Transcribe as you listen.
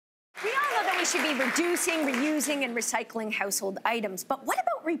know that we should be reducing, reusing, and recycling household items, but what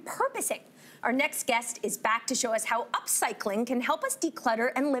about repurposing? Our next guest is back to show us how upcycling can help us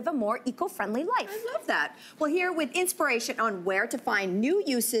declutter and live a more eco-friendly life. I love that. Well, here with inspiration on where to find new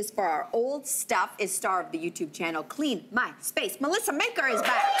uses for our old stuff is star of the YouTube channel Clean My Space, Melissa Maker is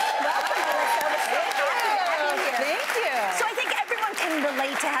back. Welcome, Melissa. Thank you. So I think everyone can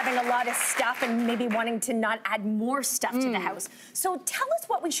relate to having a lot of stuff and maybe wanting to not add more stuff to the house. So tell us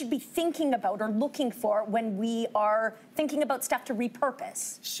what we should be thinking about or looking for when we are thinking about stuff to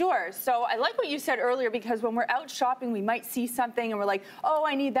repurpose. Sure. So I like what you said earlier, because when we're out shopping, we might see something and we're like, oh,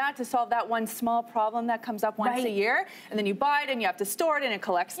 I need that to solve that one small problem that comes up once a year. And then you buy it and you have to store it and it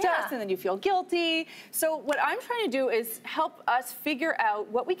collects dust and then you feel guilty. So what I'm trying to do is help us figure out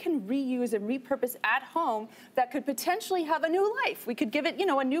what we can reuse and repurpose at home that could potentially have a new life. We could give it, you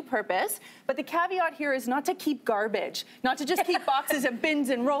know, a new purpose. But the caveat here is not to keep garbage, not to just keep boxes and bins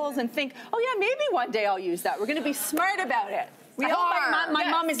and rolls and think, oh yeah, maybe one day I'll use that. We're going to be smart about it. I hope my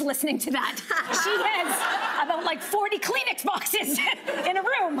mom is listening to that. She has about like 40 Kleenex boxes in a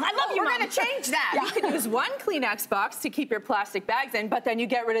room. I love you, Mom. We're going to change that. You can use one Kleenex box to keep your plastic bags in, but then you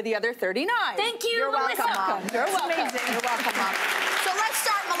get rid of the other 39. Thank you, You're Melissa. welcome, Mom. You're welcome. Amazing. You're welcome, Mom. So let's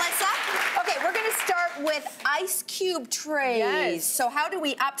start, Melissa. Okay, we're going to start with ice cube trays. Yes. So how do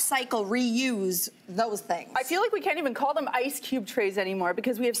we upcycle, reuse those things? I feel like we can't even call them ice cube trays anymore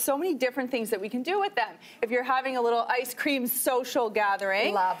because we have so many different things that we can do with them. If you're having a little ice cream social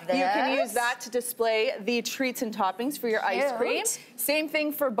gathering, love this. You can use that to display the treats and toppings for your ice cream. Same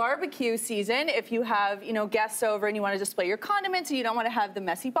thing for barbecue season. If you have, you know, guests over and you want to display your condiments and you don't want to have the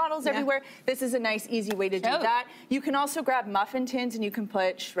messy bottles everywhere, this is a nice, easy way to do that. You can also grab muffin tins and you can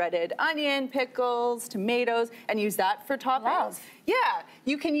put shredded onion, pickles, tomatoes, and use that for toppings. Yeah,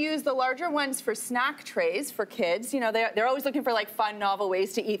 you can use the larger ones for snack trays for kids. You know, they're always looking for like fun, novel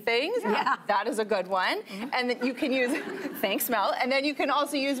ways to eat things. Yeah. That is a good one. And then you can use, thanks Mel, and then you can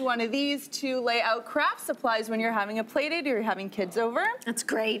also use one of these to lay out craft supplies when you're having a play date or you're having kids over. That's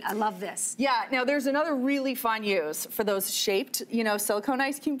great. I love this. Yeah, now there's another really fun use for those shaped, you know, silicone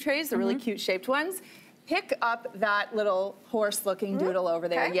ice cube trays, the really cute shaped ones. Pick up that little horse-looking doodle over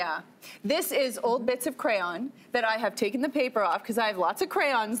there. Okay. Yeah. This is old bits of crayon that I have taken the paper off because I have lots of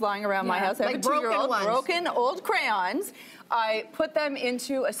crayons lying around my house. I have like a 2-year-old, broken old crayons. I put them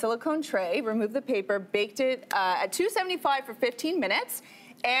into a silicone tray, removed the paper, baked it at 275 for 15 minutes.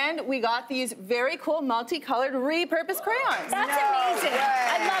 And we got these very cool multicolored repurposed crayons. That's amazing.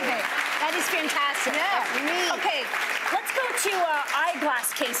 I love it. That is fantastic. Yeah. Okay, let's go to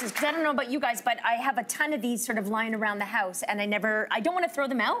eyeglass cases, because I don't know about you guys, but I have a ton of these sort of lying around the house, and I don't want to throw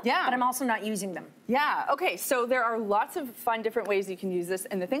them out, but I'm also not using them. Yeah, okay, so there are lots of fun different ways you can use this,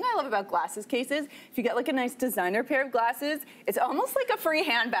 and the thing I love about glasses cases, if you get like a nice designer pair of glasses, it's almost like a free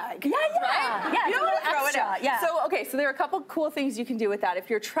handbag. Yeah. Right? Yeah, you don't want to throw it extra, out. yeah. So, okay, so there are a couple cool things you can do with that. If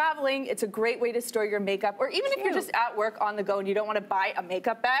you're traveling, it's a great way to store your makeup, or even if you're just at work on the go and you don't want to buy a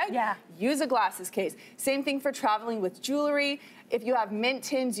makeup bag, use a glasses case. Same thing for traveling with jewelry. If you have mint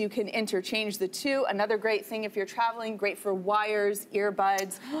tins, you can interchange the two. Another great thing if you're traveling, great for wires,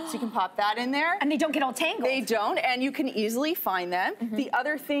 earbuds, so you can pop that in there. And they don't get all tangled. They don't, and you can easily find them. The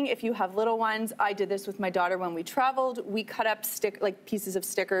other thing, if you have little ones, I did this with my daughter when we traveled. We cut up pieces of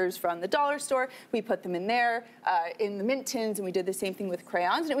stickers from the dollar store. We put them in there, in the mint tins, and we did the same thing with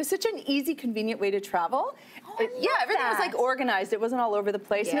crayons. And it was such an easy, convenient way to travel. Everything was like organized. It wasn't all over the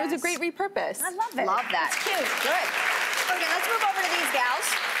place, and it was a great repurpose. I love it. Love that. It's cute. Good. Okay, let's move over to these gals.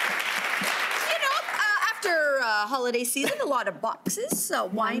 You know, after holiday season, a lot of boxes,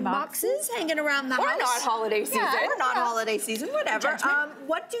 wine boxes hanging around the house. Or not holiday season. Or not holiday season, whatever.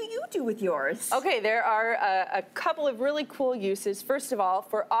 What do you do with yours? Okay, there are a couple of really cool uses. First of all,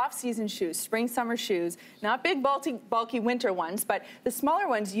 for off-season shoes, spring, summer shoes, not big, bulky winter ones, but the smaller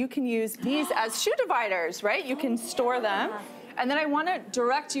ones, you can use these as shoe dividers, right? You can store them. And then I want to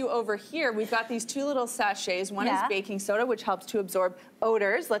direct you over here. We've got these two little sachets. One is baking soda, which helps to absorb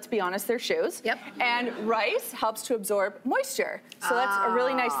odors. Let's be honest, they're shoes. And rice helps to absorb moisture. So that's a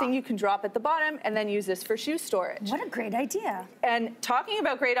really nice thing you can drop at the bottom and then use this for shoe storage. What a great idea. And talking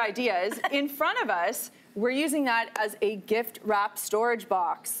about great ideas, in front of us, we're using that as a gift wrap storage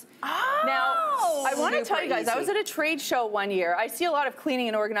box. Now, I want to tell you guys, I was at a trade show one year. I see a lot of cleaning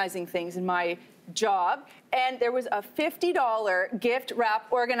and organizing things in my job, and there was a $50 gift wrap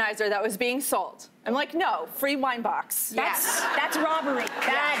organizer that was being sold. I'm like, no, free wine box. That's robbery.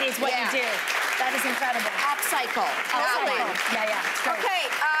 That is what you do. That is incredible. Upcycle. Yeah. Okay,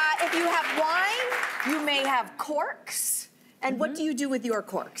 if you have wine, you may have corks. And what do you do with your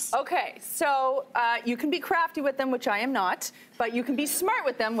corks? Okay, so you can be crafty with them, which I am not, but you can be smart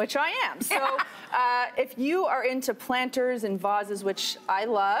with them, which I am. So if you are into planters and vases, which I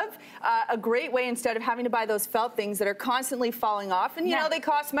love, a great way, instead of having to buy those felt things that are constantly falling off, and you know they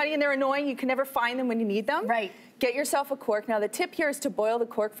cost money and they're annoying, you can never find them when you need them. Right. Get yourself a cork. Now the tip here is to boil the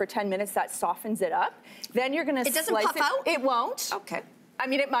cork for 10 minutes. That softens it up. Then you're gonna slice it. It doesn't puff out? It won't. Okay. I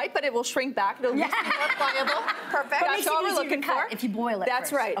mean, it might, but it will shrink back. It'll be more pliable. Perfect. That's all we're looking for. If you boil it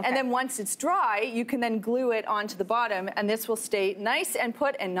That's first. right. Okay. And then once it's dry, you can then glue it onto the bottom, and this will stay nice and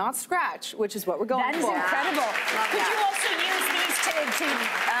put and not scratch, which is what we're going for. That is incredible. Could that. you also use these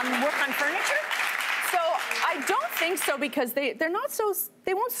to work on furniture? So I don't think so, because they're not so,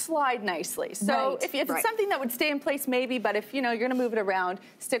 they won't slide nicely. So Right. if it's something that would stay in place, maybe, but if you're gonna move it around,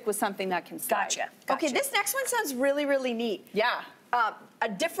 stick with something that can slide. Gotcha. Okay, this next one sounds really, really neat. Yeah. A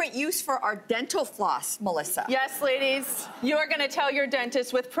different use for our dental floss, Melissa. Yes, ladies, you are going to tell your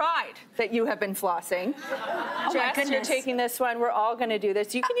dentist with pride that you have been flossing. Oh Jess, my you're goodness. taking this one. We're all going to do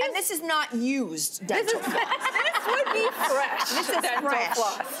this. You can use And this is not used dental floss. this would be fresh. This is dental fresh.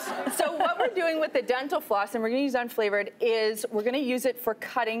 floss. So what we're doing with the dental floss, and we're going to use unflavored, is we're going to use it for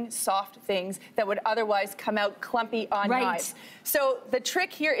cutting soft things that would otherwise come out clumpy on knives. So the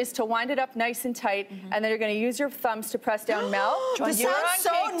trick here is to wind it up nice and tight, and then you're going to use your thumbs to press down Mel. This You're sounds on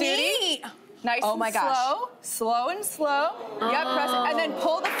so cake duty. neat. Nice Oh and my gosh. slow and slow. Yep, press it, and then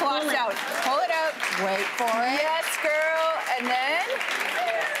pull the floss out. Pull it out. Wait for it. Yes, girl. And then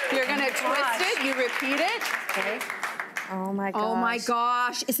you're gonna twist it. You repeat it. Okay. Oh my gosh. Oh my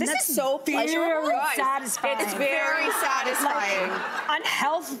gosh. Isn't that so pleasurable? Very satisfying. It's very satisfying.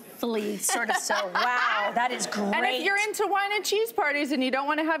 Unhealthily sort of so. Wow, that is great. And if you're into wine and cheese parties and you don't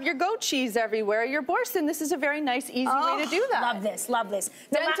want to have your goat cheese everywhere, your Borsten, this is a very nice, easy way to do that. Love this, love this.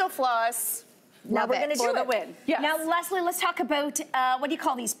 Dental floss. Now we're going to for do the it. win. Yes. Now, Leslie, let's talk about, what do you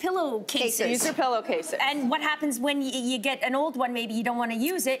call these? Pillowcases. Use your pillowcases. And what happens when you get an old one, maybe you don't want to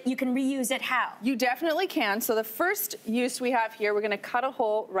use it, you can reuse it how? You definitely can. So the first use we have here, we're gonna cut a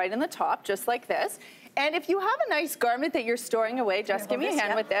hole right in the top, just like this. And if you have a nice garment that you're storing away, just give me a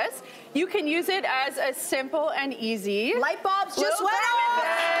hand with this, you can use it as a simple and easy Light bulbs just went garment off.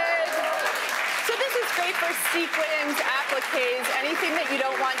 bed. So this is great for sequins, appliques, anything that you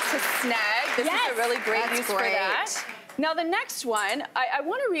don't want to snag. This is a really great use for that. Now the next one, I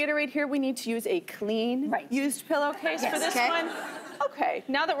want to reiterate here, we need to use a clean used pillowcase for this one. Okay,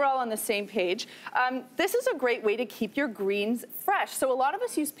 now that we're all on the same page, this is a great way to keep your greens fresh. So a lot of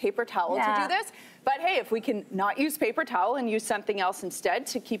us use paper towel to do this, but hey, if we can not use paper towel and use something else instead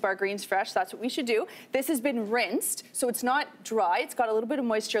to keep our greens fresh, that's what we should do. This has been rinsed, so it's not dry. It's got a little bit of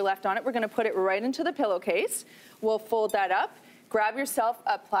moisture left on it. We're gonna put it right into the pillowcase. We'll fold that up. Grab yourself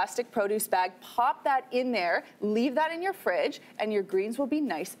a plastic produce bag, pop that in there, leave that in your fridge, and your greens will be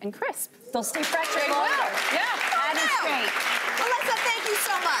nice and crisp. They'll stay fresh Very longer. well. Yeah. That is great. Melissa, thank you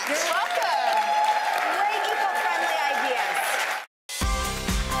so much.